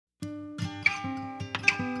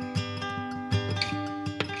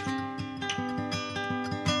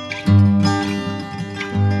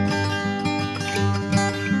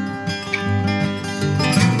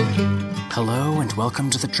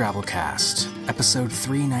welcome to the Drabblecast, episode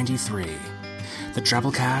 393. The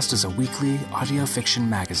Drabblecast is a weekly audio fiction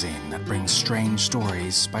magazine that brings strange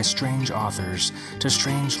stories by strange authors to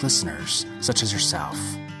strange listeners, such as yourself.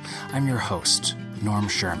 I'm your host, Norm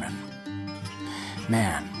Sherman.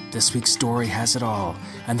 Man, this week's story has it all,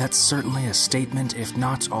 and that's certainly a statement, if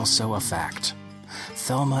not also a fact.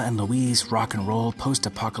 Thelma and Louise rock and roll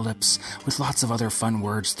post-apocalypse with lots of other fun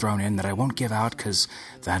words thrown in that I won't give out because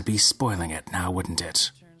that'd be spoiling it now, wouldn't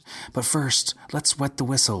it? But first, let's wet the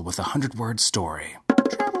whistle with a 100-word story.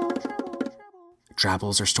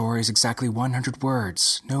 Drabbles are stories exactly 100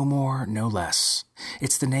 words, no more, no less.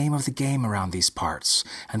 It's the name of the game around these parts,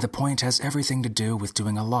 and the point has everything to do with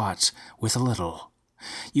doing a lot with a little.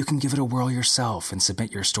 You can give it a whirl yourself and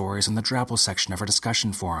submit your stories in the Drabble section of our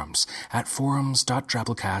discussion forums at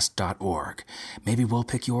forums.drabblecast.org. Maybe we'll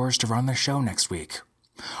pick yours to run the show next week.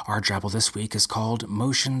 Our Drabble this week is called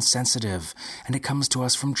Motion Sensitive, and it comes to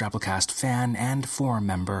us from Drabblecast fan and forum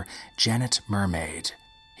member Janet Mermaid.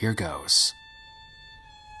 Here goes.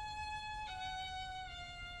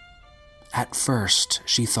 At first,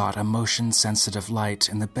 she thought a motion-sensitive light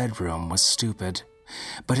in the bedroom was stupid,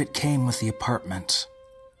 but it came with the apartment.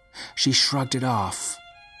 She shrugged it off.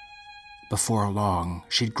 Before long,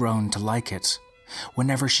 she'd grown to like it.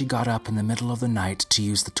 Whenever she got up in the middle of the night to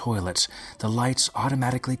use the toilet, the light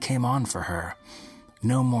automatically came on for her.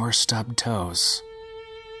 No more stubbed toes.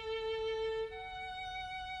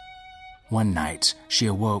 One night, she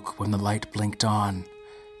awoke when the light blinked on.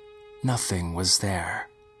 Nothing was there.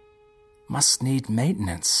 Must need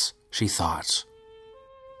maintenance, she thought.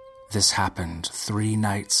 This happened 3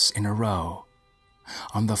 nights in a row.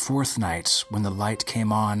 On the 4th night, when the light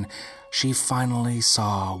came on, she finally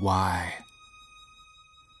saw why.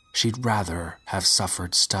 She'd rather have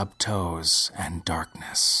suffered stubbed toes and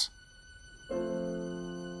darkness.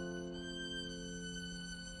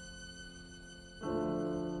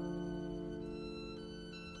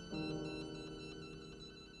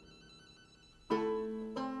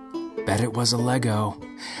 Bet it was a Lego.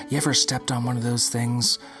 You ever stepped on one of those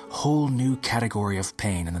things? Whole new category of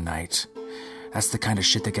pain in the night. That's the kind of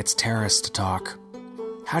shit that gets terrorists to talk.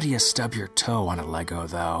 How do you stub your toe on a Lego,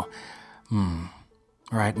 though?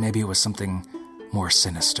 Right, maybe it was something more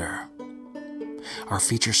sinister. Our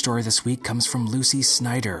feature story this week comes from Lucy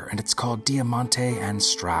Snyder, and it's called Diamante and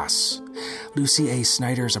Strass. Lucy A.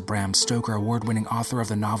 Snyder is a Bram Stoker Award-winning author of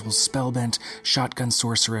the novels Spellbent, Shotgun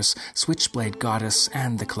Sorceress, Switchblade Goddess,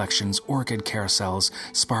 and the collections Orchid Carousels,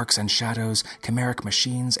 Sparks and Shadows, Chimeric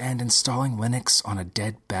Machines, and Installing Linux on a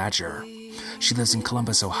Dead Badger. She lives in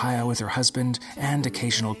Columbus, Ohio with her husband and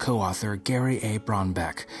occasional co-author Gary A.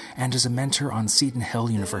 Braunbeck, and is a mentor on Seton Hill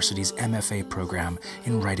University's MFA program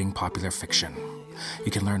in writing popular fiction.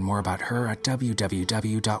 You can learn more about her at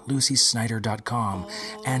www.lucysnyder.com,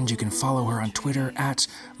 and you can follow her on Twitter at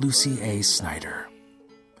Lucy A. Snyder.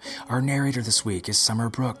 Our narrator this week is Summer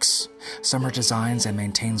Brooks. Summer designs and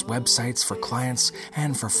maintains websites for clients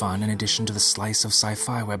and for fun in addition to the slice of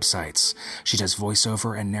sci-fi websites. She does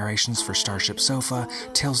voiceover and narrations for Starship Sofa,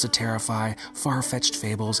 Tales to Terrify, Far-Fetched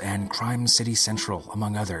Fables, and Crime City Central,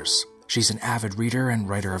 among others. She's an avid reader and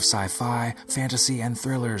writer of sci-fi, fantasy, and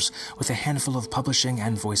thrillers, with a handful of publishing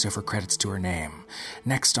and voiceover credits to her name.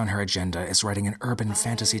 Next on her agenda is writing an urban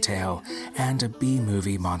fantasy tale and a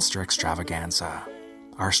B-movie monster extravaganza.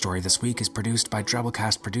 Our story this week is produced by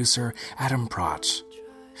Drabblecast producer Adam Prott.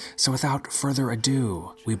 So without further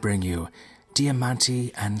ado, we bring you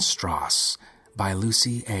Diamante and Strass by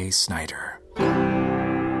Lucy A. Snyder.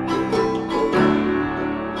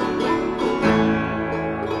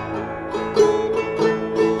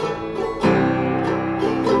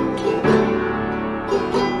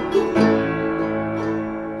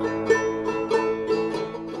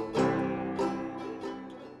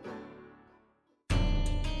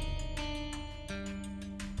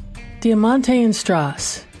 Diamante and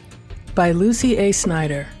Strass by Lucy A.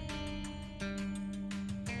 Snyder.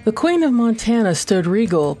 The Queen of Montana stood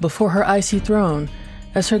regal before her icy throne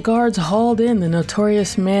as her guards hauled in the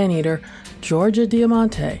notorious man-eater Georgia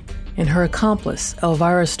Diamante and her accomplice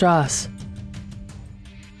Elvira Strass.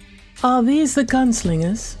 Are these the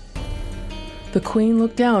gunslingers? The Queen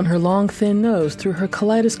looked down her long thin nose through her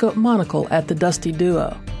kaleidoscope monocle at the dusty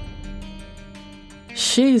duo.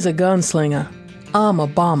 She's a gunslinger. I'm a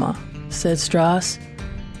bomber, said Strass.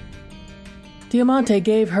 Diamante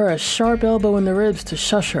gave her a sharp elbow in the ribs to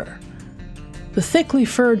shush her. The thickly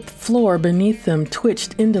furred floor beneath them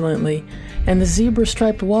twitched indolently, and the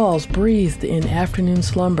zebra-striped walls breathed in afternoon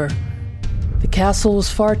slumber. The castle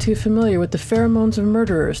was far too familiar with the pheromones of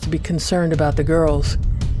murderers to be concerned about the girls.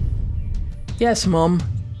 Yes, Mum.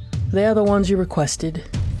 They're the ones you requested.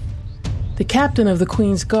 The captain of the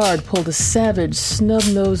Queen's Guard pulled a savage,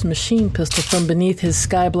 snub-nosed machine pistol from beneath his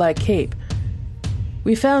sky-black cape.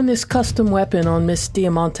 We found this custom weapon on Miss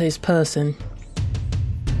Diamante's person.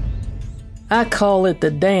 I call it the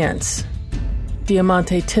dance.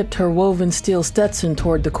 Diamante tipped her woven steel Stetson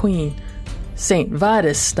toward the Queen, St.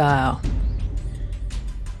 Vitus style.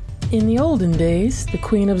 In the olden days, the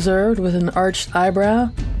Queen observed with an arched eyebrow,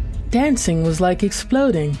 dancing was like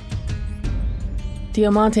exploding.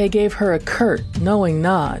 Diamante gave her a curt, knowing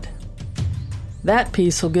nod. That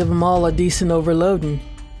piece will give 'em all a decent overloading.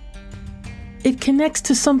 It connects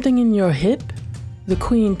to something in your hip? The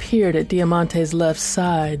Queen peered at Diamante's left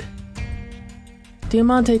side.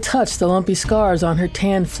 Diamante touched the lumpy scars on her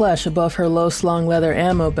tanned flesh above her low-slung leather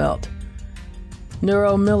ammo belt.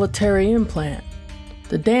 Neuromilitary implant.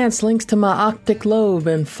 The dance links to my optic lobe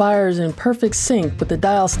and fires in perfect sync with the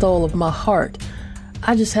diastole of my heart.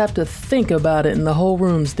 I just have to think about it and the whole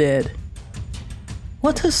room's dead.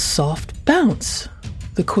 What a soft bounce,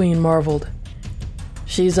 the Queen marveled.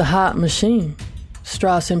 She's a hot machine.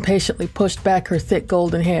 Strass impatiently pushed back her thick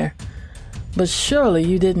golden hair. But surely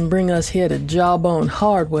you didn't bring us here to jawbone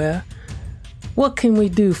hardware. What can we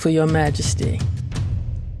do for your majesty?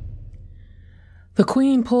 The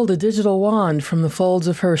Queen pulled a digital wand from the folds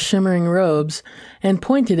of her shimmering robes and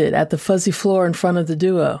pointed it at the fuzzy floor in front of the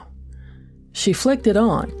duo. She flicked it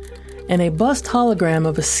on, and a bust hologram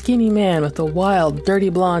of a skinny man with a wild, dirty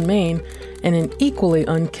blonde mane and an equally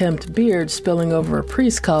unkempt beard spilling over a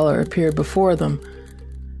priest's collar appeared before them.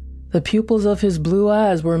 The pupils of his blue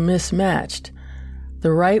eyes were mismatched.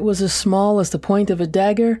 The right was as small as the point of a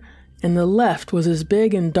dagger, and the left was as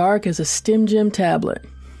big and dark as a Stim Gym tablet.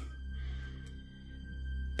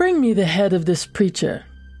 Bring me the head of this preacher,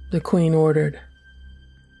 the Queen ordered.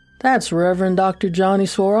 That's Reverend Dr. Johnny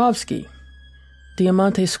Swarovski.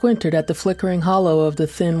 Diamante squinted at the flickering hollow of the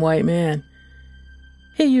thin white man.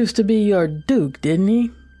 He used to be your duke, didn't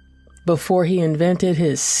he? Before he invented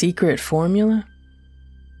his secret formula?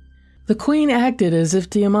 The Queen acted as if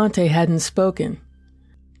Diamante hadn't spoken.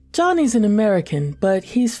 Johnny's an American, but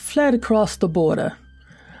he's fled across the border.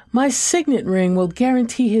 My signet ring will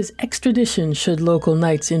guarantee his extradition should local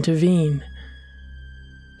knights intervene.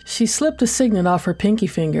 She slipped a signet off her pinky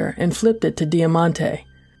finger and flipped it to Diamante.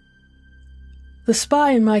 The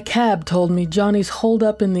spy in my cab told me Johnny's holed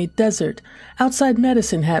up in the desert outside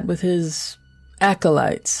Medicine Hat with his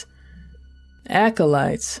acolytes.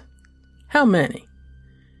 Acolytes? How many?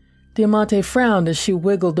 Diamante frowned as she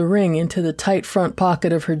wiggled the ring into the tight front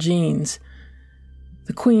pocket of her jeans.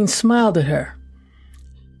 The Queen smiled at her.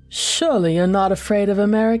 Surely you're not afraid of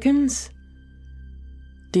Americans?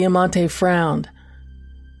 Diamante frowned.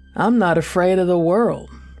 I'm not afraid of the world.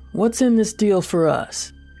 What's in this deal for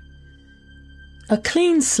us? A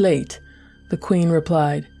clean slate, the Queen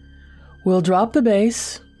replied. We'll drop the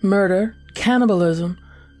base, murder, cannibalism,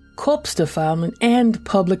 corpse defilement, and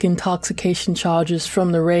public intoxication charges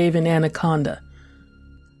from the rave in Anaconda.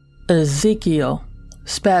 Ezekiel,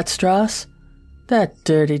 spat Strass. That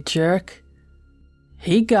dirty jerk.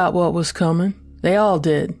 He got what was coming. They all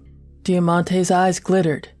did. Diamante's eyes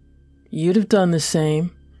glittered. You'd have done the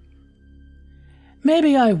same.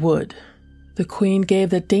 Maybe I would. The Queen gave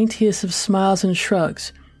the daintiest of smiles and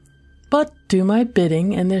shrugs. But do my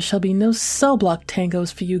bidding, and there shall be no cell block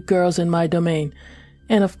tangos for you girls in my domain.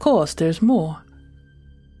 And of course there's more.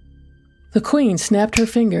 The Queen snapped her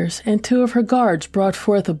fingers, and two of her guards brought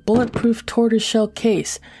forth a bulletproof tortoiseshell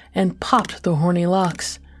case and popped the horny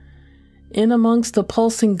locks. In amongst the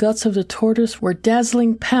pulsing guts of the tortoise were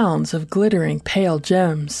dazzling pounds of glittering pale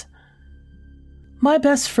gems. My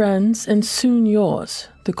best friends, and soon yours,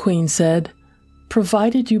 the Queen said,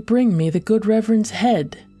 provided you bring me the good Reverend's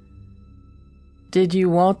head. Did you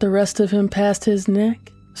want the rest of him past his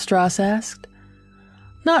neck? Strass asked.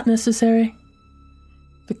 Not necessary.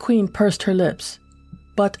 The Queen pursed her lips.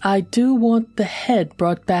 But I do want the head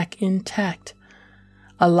brought back intact,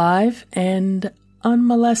 alive and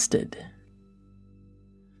unmolested.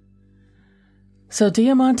 So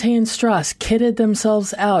Diamante and Strass kitted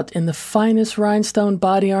themselves out in the finest rhinestone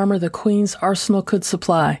body armor the Queen's arsenal could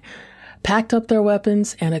supply, packed up their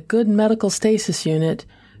weapons and a good medical stasis unit,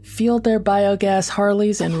 fueled their biogas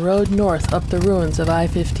Harleys, and rode north up the ruins of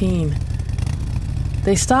I-15.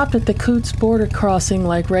 They stopped at the Coots border crossing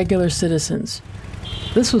like regular citizens.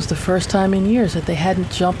 This was the first time in years that they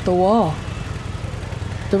hadn't jumped the wall.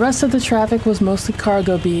 The rest of the traffic was mostly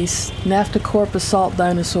cargo beasts, NAFTA Corp assault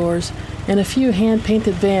dinosaurs, and a few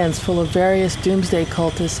hand-painted vans full of various doomsday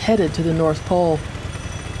cultists headed to the North Pole.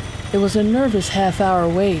 It was a nervous half-hour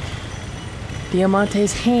wait.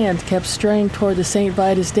 Diamante's hand kept straying toward the St.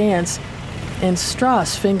 Vitus dance, and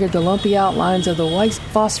Strass fingered the lumpy outlines of the white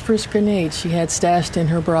phosphorus grenade she had stashed in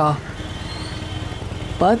her bra.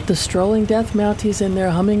 But the strolling death mounties in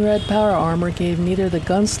their humming red power armor gave neither the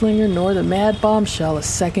gunslinger nor the mad bombshell a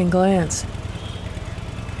second glance.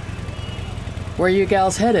 "Where you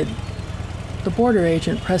gals headed?" The border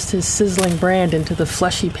agent pressed his sizzling brand into the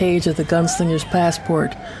fleshy page of the gunslinger's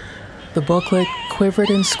passport. The booklet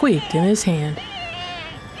quivered and squeaked in his hand.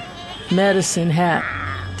 "Medicine Hat,"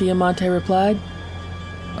 Diamante replied.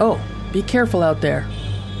 "Oh, be careful out there."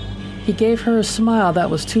 He gave her a smile that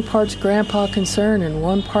was 2 parts grandpa concern and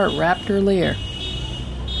 1 part raptor leer.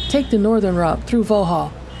 "Take the northern route through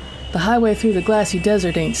Vohal. The highway through the glassy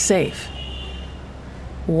desert ain't safe."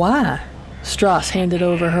 "Why?" Strass handed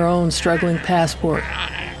over her own struggling passport.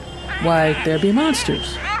 "Why, there be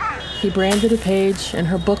monsters." He branded a page, and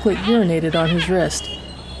her booklet urinated on his wrist.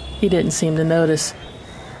 He didn't seem to notice.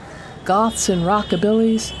 "Goths and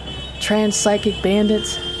rockabillys, trans-psychic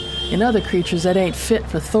bandits, and other creatures that ain't fit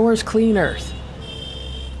for Thor's clean earth."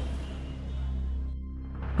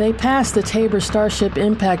 They passed the Tabor Starship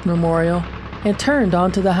Impact Memorial and turned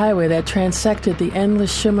onto the highway that transected the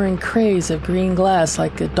endless shimmering craze of green glass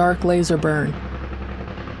like a dark laser burn.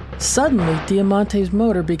 Suddenly, Diamante's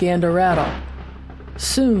motor began to rattle.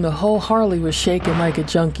 Soon the whole Harley was shaking like a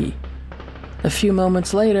junkie. A few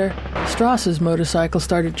moments later, Strass's motorcycle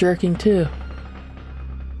started jerking too.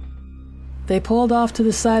 They pulled off to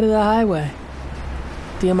the side of the highway.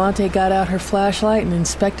 Diamante got out her flashlight and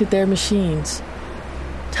inspected their machines.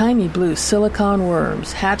 Tiny blue silicon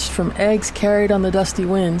worms, hatched from eggs carried on the dusty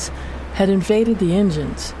winds, had invaded the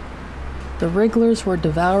engines. The wrigglers were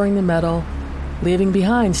devouring the metal, leaving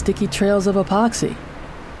behind sticky trails of epoxy.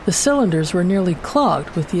 The cylinders were nearly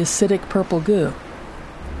clogged with the acidic purple goo.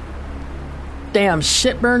 "Damn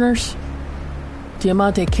shitburners!"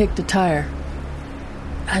 Diamante kicked a tire.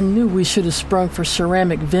 "I knew we should have sprung for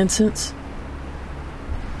Ceramic Vincent's."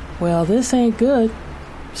 "Well, this ain't good."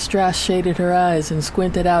 Strass shaded her eyes and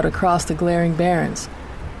squinted out across the glaring barrens.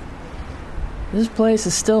 "This place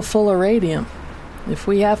is still full of radium. If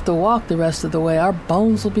we have to walk the rest of the way, our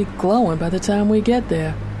bones will be glowing by the time we get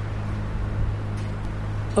there."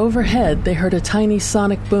 Overhead, they heard a tiny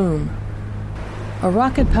sonic boom. A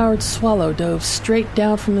rocket-powered swallow dove straight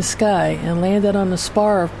down from the sky and landed on a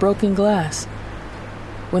spar of broken glass.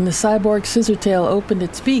 When the cyborg scissortail opened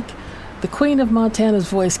its beak, the Queen of Montana's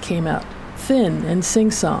voice came out, thin and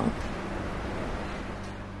sing-song.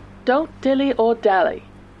 "Don't dilly or dally,"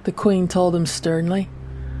 the Queen told him sternly.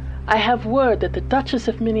 "I have word that the Duchess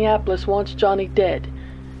of Minneapolis wants Johnny dead.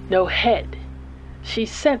 No head. She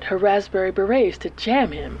sent her raspberry berets to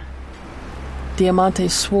jam him." Diamante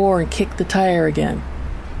swore and kicked the tire again.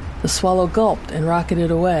 The swallow gulped and rocketed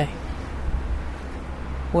away.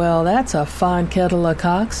 "Well, that's a fine kettle of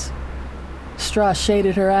cocks." Strass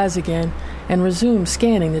shaded her eyes again and resumed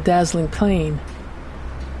scanning the dazzling plain.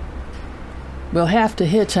 "We'll have to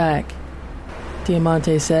hitchhike,"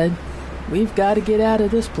 Diamante said. "We've got to get out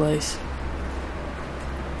of this place."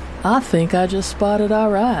 "I think I just spotted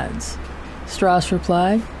our rides," Strass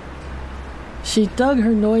replied. She dug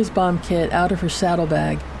her noise bomb kit out of her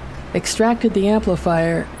saddlebag, extracted the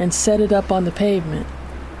amplifier, and set it up on the pavement.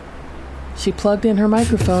 She plugged in her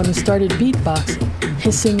microphone and started beatboxing,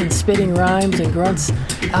 hissing and spitting rhymes and grunts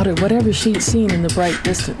out at whatever she'd seen in the bright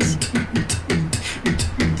distance.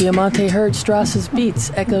 Diamante heard Strass's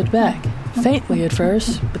beats echoed back, faintly at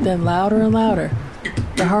first, but then louder and louder,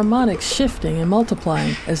 the harmonics shifting and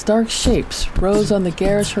multiplying as dark shapes rose on the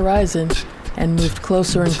garish horizon and moved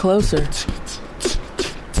closer and closer.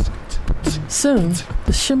 Soon,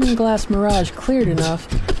 the shimmering glass mirage cleared enough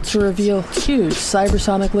to reveal huge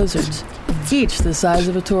cybersonic lizards, each the size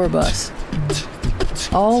of a tour bus.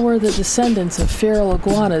 All were the descendants of feral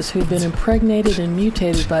iguanas who'd been impregnated and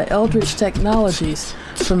mutated by eldritch technologies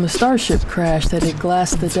from the starship crash that had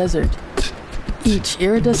glassed the desert. Each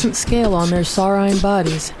iridescent scale on their saurine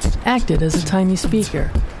bodies acted as a tiny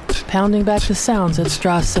speaker, pounding back the sounds that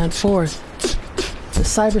Strass sent forth. The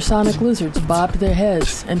cybersonic lizards bobbed their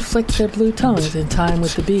heads and flicked their blue tongues in time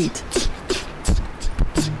with the beat.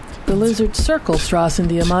 The lizards circled Strass and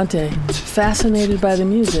Diamante, fascinated by the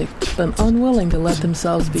music, but unwilling to let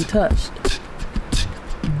themselves be touched.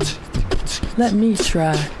 "Let me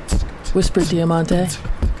try," whispered Diamante.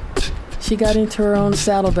 She got into her own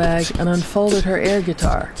saddlebag and unfolded her air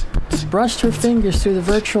guitar, brushed her fingers through the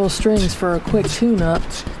virtual strings for a quick tune-up,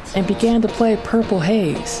 and began to play Purple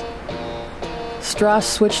Haze. Strass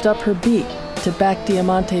switched up her beat to back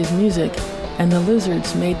Diamante's music, and the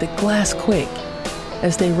lizards made the glass quake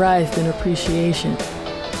as they writhed in appreciation.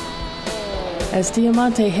 As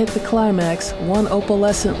Diamante hit the climax, one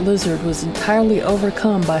opalescent lizard was entirely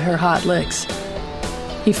overcome by her hot licks.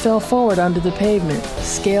 He fell forward onto the pavement,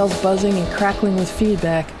 scales buzzing and crackling with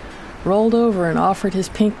feedback, rolled over and offered his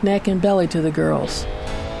pink neck and belly to the girls.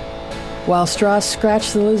 While Strass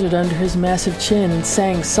scratched the lizard under his massive chin and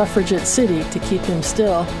sang Suffragette City to keep him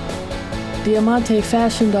still, Diamante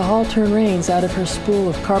fashioned a haltern reins out of her spool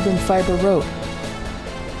of carbon fiber rope.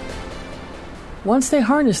 Once they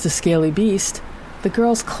harnessed the scaly beast, the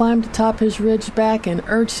girls climbed atop his ridged back and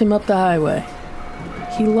urged him up the highway.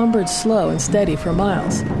 He lumbered slow and steady for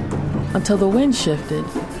miles, until the wind shifted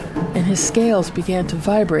and his scales began to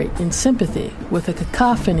vibrate in sympathy with a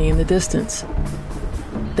cacophony in the distance.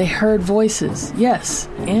 They heard voices, yes,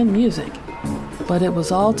 and music, but it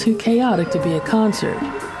was all too chaotic to be a concert,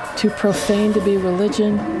 too profane to be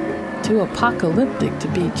religion, too apocalyptic to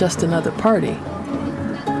be just another party.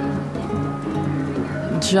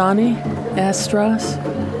 "Johnny?" asked Strass.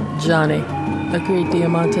 "Johnny," agreed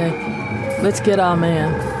Diamante. "Let's get our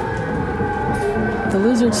man." The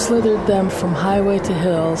lizard slithered them from highway to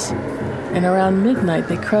hills, and around midnight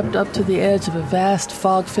they crept up to the edge of a vast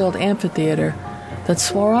fog-filled amphitheater that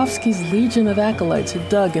Swarovski's legion of acolytes had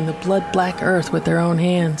dug in the blood-black earth with their own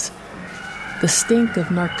hands. The stink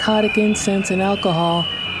of narcotic incense and alcohol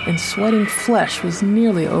and sweating flesh was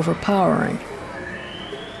nearly overpowering.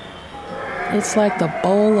 "It's like the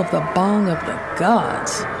bowl of the bong of the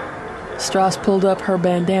gods." Strass pulled up her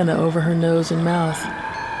bandana over her nose and mouth.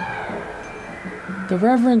 The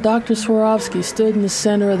Reverend Dr. Swarovski stood in the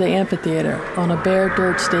center of the amphitheater on a bare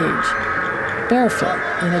dirt stage, barefoot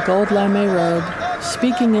in a gold lame robe,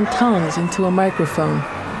 speaking in tongues into a microphone.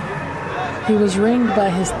 He was ringed by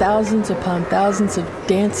his thousands upon thousands of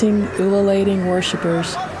dancing, ululating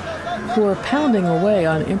worshippers who were pounding away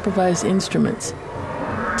on improvised instruments.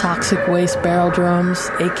 Toxic waste barrel drums,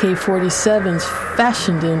 AK-47s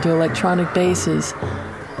fashioned into electronic basses,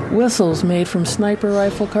 whistles made from sniper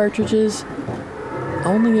rifle cartridges.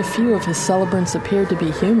 Only a few of his celebrants appeared to be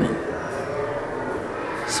human.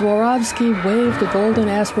 Swarovski waved a golden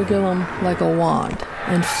aspergillum like a wand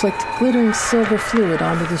and flicked glittering silver fluid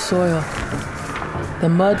onto the soil. The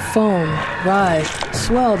mud foamed, writhed,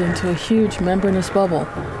 swelled into a huge membranous bubble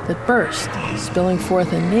that burst, spilling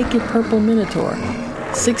forth a naked purple minotaur,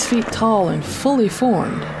 6 feet tall and fully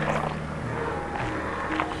formed.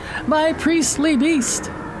 "My priestly beast,"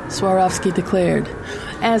 Swarovski declared,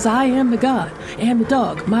 "as I am the god and the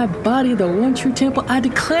dog, my body the one true temple, I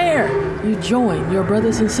declare you join your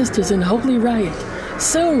brothers and sisters in holy riot.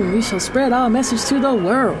 Soon we shall spread our message to the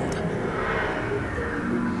world."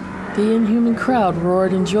 The inhuman crowd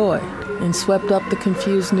roared in joy and swept up the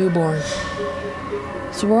confused newborn.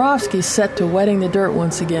 Swarovski set to wetting the dirt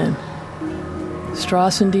once again.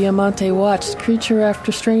 Strass and Diamante watched creature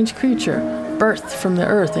after strange creature birthed from the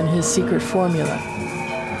earth in his secret formula.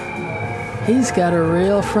 "He's got a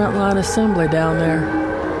real frontline assembly down there."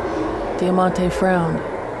 Diamante frowned.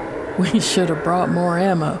 "We should have brought more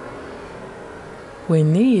ammo." "We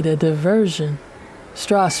need a diversion."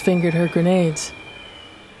 Strass fingered her grenades.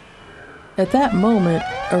 At that moment,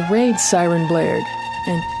 a raid siren blared,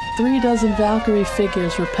 and 36 Valkyrie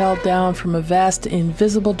figures rappelled down from a vast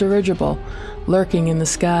invisible dirigible lurking in the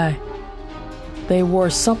sky. They wore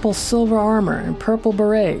supple silver armor and purple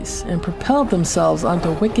berets and propelled themselves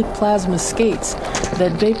onto wicked plasma skates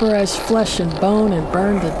that vaporized flesh and bone and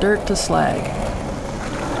burned the dirt to slag.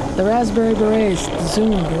 The raspberry berets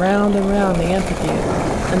zoomed round and round the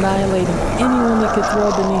amphitheater, annihilating anyone they could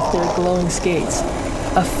throw beneath their glowing skates.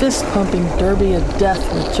 A fist-pumping derby of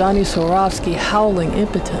death with Johnny Swarovski howling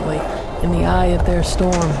impotently in the eye of their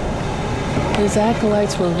storm. His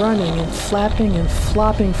acolytes were running and flapping and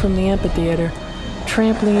flopping from the amphitheater,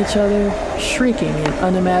 trampling each other, shrieking in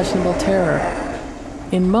unimaginable terror.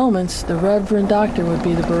 In moments, the Reverend Doctor would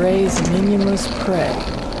be the beret's minionless prey.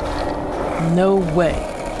 "No way,"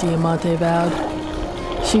 Diamante vowed.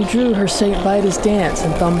 She drew her St. Vitus dance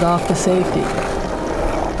and thumbed off the safety.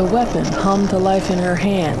 The weapon hummed to life in her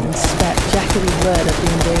hand and spat jackety lead at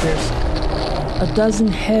the invaders. A dozen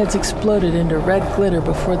heads exploded into red glitter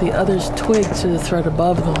before the others twigged to the threat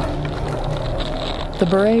above them. The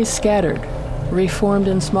berets scattered, reformed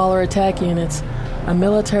in smaller attack units, a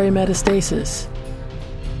military metastasis.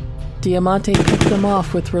 Diamante picked them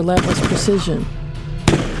off with relentless precision.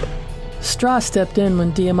 Strass stepped in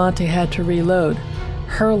when Diamante had to reload,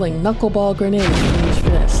 hurling knuckleball grenades from each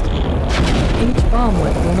fist. Each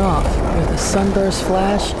bomblet went off with a sunburst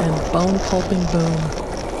flash and bone-pulping boom.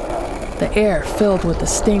 The air filled with the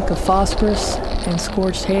stink of phosphorus and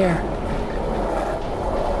scorched hair.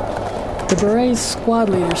 The Berets' squad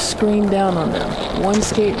leader screamed down on them, one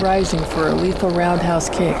skate rising for a lethal roundhouse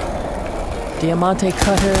kick. Diamante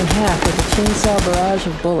cut her in half with a chainsaw barrage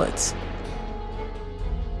of bullets.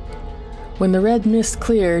 When the red mist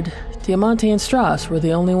cleared, Diamante and Strass were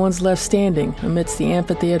the only ones left standing amidst the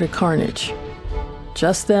amphitheater carnage.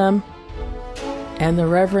 Just them and the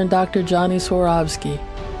Reverend Dr. Johnny Swarovski.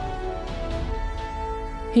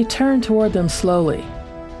 He turned toward them slowly,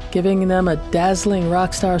 giving them a dazzling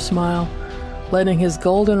rock star smile, letting his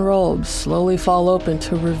golden robes slowly fall open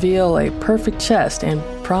to reveal a perfect chest and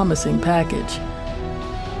promising package.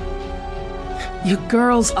 You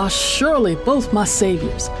girls are surely both my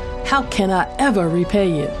saviors. How can I ever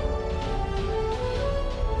repay you?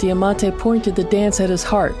 Diamante pointed the dance at his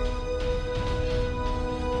heart.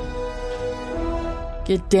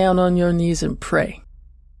 Get down on your knees and pray.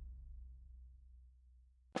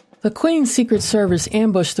 The Queen's Secret Service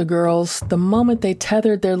ambushed the girls the moment they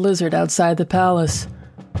tethered their lizard outside the palace.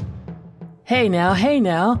 Hey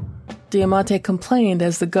now, Diamante complained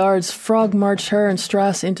as the guards frog-marched her and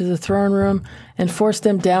Strass into the throne room and forced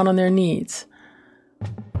them down on their knees.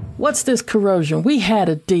 What's this corrosion? We had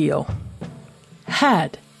a deal.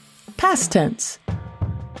 Had. Past tense.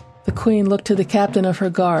 The Queen looked to the captain of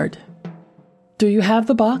her guard. Do you have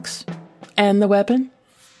the box? And the weapon?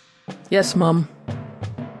 Yes, Mum.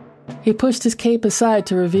 He pushed his cape aside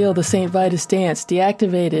to reveal the St. Vitus dance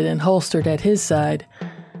deactivated and holstered at his side,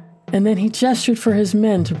 and then he gestured for his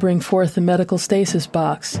men to bring forth the medical stasis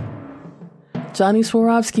box. Johnny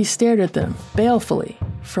Swarovski stared at them, balefully,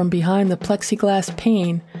 from behind the plexiglass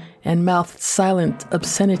pane and mouthed silent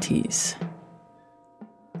obscenities.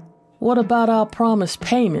 What about our promised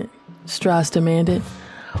payment? Strass demanded.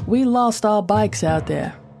 We lost our bikes out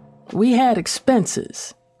there. We had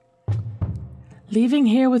expenses. Leaving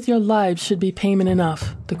here with your lives should be payment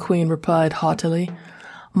enough, the Queen replied haughtily.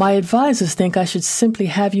 My advisors think I should simply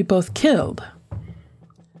have you both killed.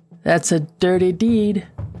 That's a dirty deed.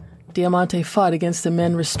 Diamante fought against the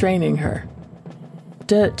men restraining her.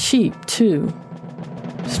 Dirt cheap, too.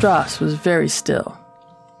 Strass was very still.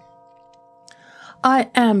 I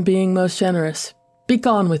am being most generous. Be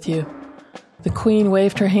gone with you. The Queen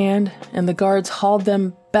waved her hand, and the guards hauled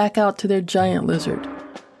them back out to their giant lizard.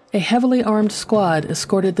 A heavily armed squad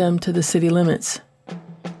escorted them to the city limits.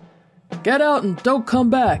 Get out and don't come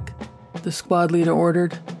back, the squad leader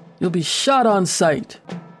ordered. You'll be shot on sight.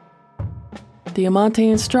 Diamante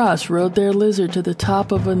and Strass rode their lizard to the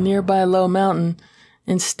top of a nearby low mountain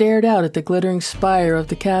and stared out at the glittering spire of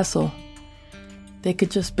the castle. They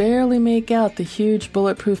could just barely make out the huge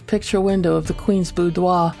bulletproof picture window of the Queen's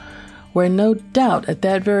boudoir, where no doubt at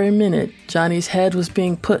that very minute Johnny's head was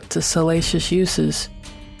being put to salacious uses.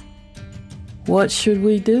 What should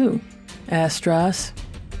we do? Asked Strass.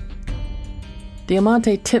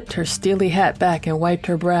 Diamante tipped her steely hat back and wiped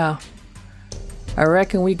her brow. I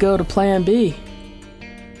reckon we go to Plan B.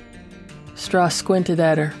 Strass squinted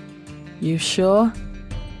at her. You sure?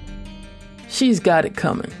 She's got it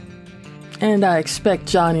coming. And I expect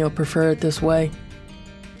Johnny will prefer it this way.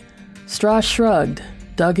 Strass shrugged,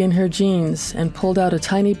 dug in her jeans, and pulled out a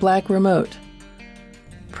tiny black remote.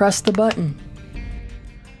 Press the button.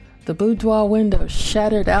 The boudoir window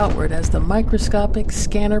shattered outward as the microscopic,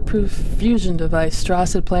 scanner-proof fusion device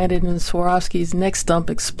Strass had planted in Swarovski's neck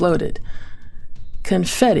stump exploded.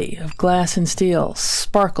 Confetti of glass and steel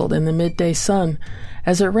sparkled in the midday sun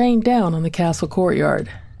as it rained down on the castle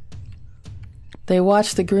courtyard. They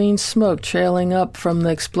watched the green smoke trailing up from the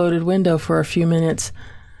exploded window for a few minutes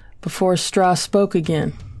before Strass spoke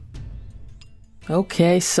again.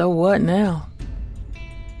 Okay, so what now?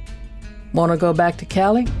 Want to go back to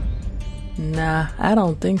Cali? Nah, I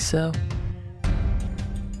don't think so.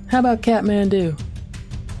 How about Kathmandu?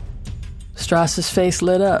 Strass's face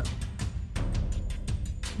lit up.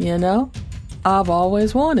 You know, I've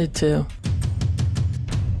always wanted to.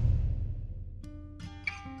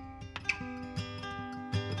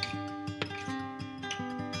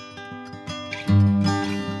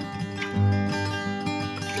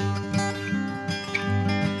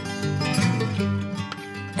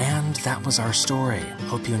 That was our story.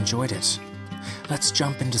 Hope you enjoyed it. Let's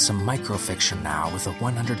jump into some microfiction now with a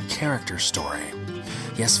 100-character story.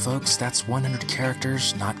 Yes, folks, that's 100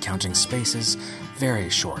 characters, not counting spaces, very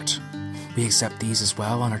short. We accept these as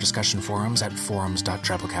well on our discussion forums at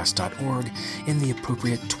forums.drabblecast.org in the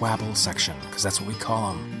appropriate twabble section, because that's what we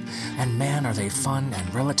call them. And man, are they fun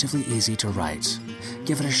and relatively easy to write.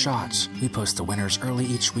 Give it a shot. We post the winners early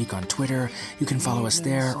each week on Twitter. You can follow us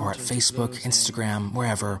there or at Facebook, Instagram,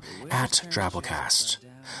 wherever, at Drabblecast.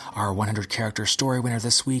 Our 100-character story winner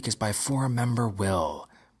this week is by forum member Will.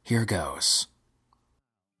 Here goes.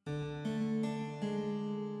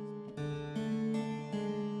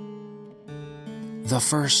 The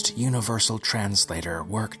first universal translator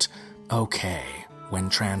worked okay when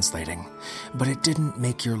translating, but it didn't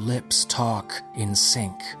make your lips talk in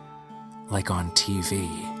sync like on TV.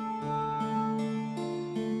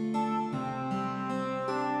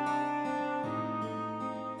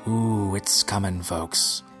 Ooh, it's comin',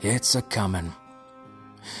 folks. It's a-comin'.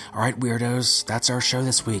 Alright, weirdos, that's our show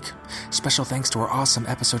this week. Special thanks to our awesome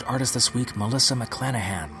episode artist this week, Melissa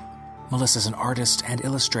McClanahan. Melissa's an artist and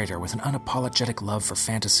illustrator with an unapologetic love for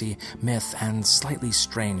fantasy, myth, and slightly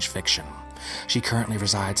strange fiction. She currently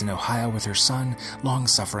resides in Ohio with her son,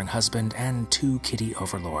 long-suffering husband, and 2 kitty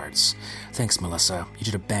overlords. Thanks, Melissa. You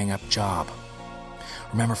did a bang-up job.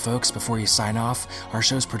 Remember, folks, before you sign off, our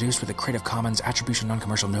show's produced with a Creative Commons Attribution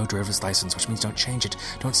Non-Commercial No Derivatives license, which means don't change it,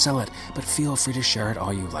 don't sell it, but feel free to share it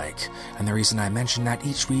all you like. And the reason I mention that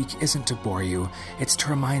each week isn't to bore you, it's to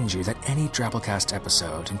remind you that any Drabblecast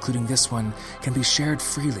episode, including this one, can be shared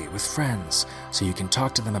freely with friends, so you can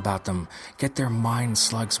talk to them about them, get their mind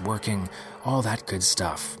slugs working, all that good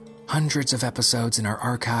stuff. Hundreds of episodes in our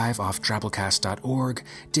archive off Drabblecast.org.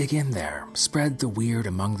 Dig in there. Spread the weird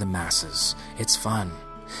among the masses. It's fun.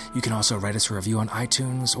 You can also write us a review on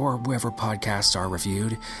iTunes or wherever podcasts are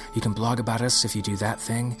reviewed. You can blog about us if you do that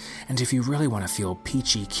thing. And if you really want to feel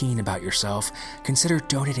peachy keen about yourself, consider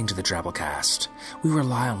donating to the Drabblecast. We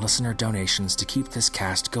rely on listener donations to keep this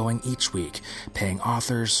cast going each week, paying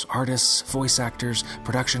authors, artists, voice actors,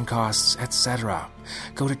 production costs, etc.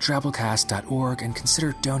 Go to Drabblecast.org and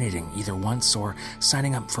consider donating either once or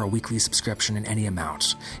signing up for a weekly subscription in any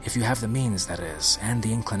amount. If you have the means, that is, and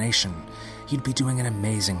the inclination, you'd be doing an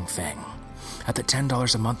amazing thing. At the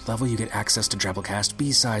 $10 a month level, you get access to Drabblecast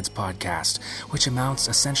B-Sides podcast, which amounts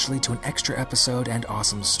essentially to an extra episode and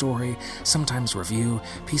awesome story, sometimes review,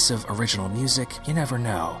 piece of original music, you never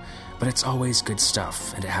know. But it's always good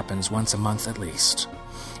stuff, and it happens once a month at least.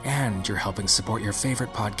 And you're helping support your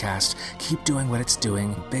favorite podcast keep doing what it's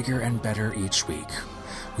doing, bigger and better each week.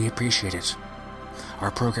 We appreciate it. Our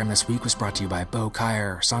program this week was brought to you by Bo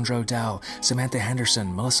Kyer, Sandra Odell, Samantha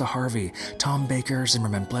Henderson, Melissa Harvey, Tom Baker,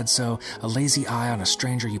 Zimmerman Bledsoe, A Lazy Eye on a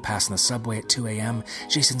Stranger You Pass in the Subway at 2 a.m.,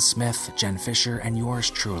 Jason Smith, Jen Fisher, and yours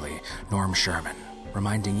truly, Norm Sherman,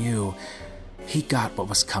 reminding you, he got what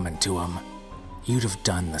was coming to him. You'd have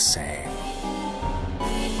done the same.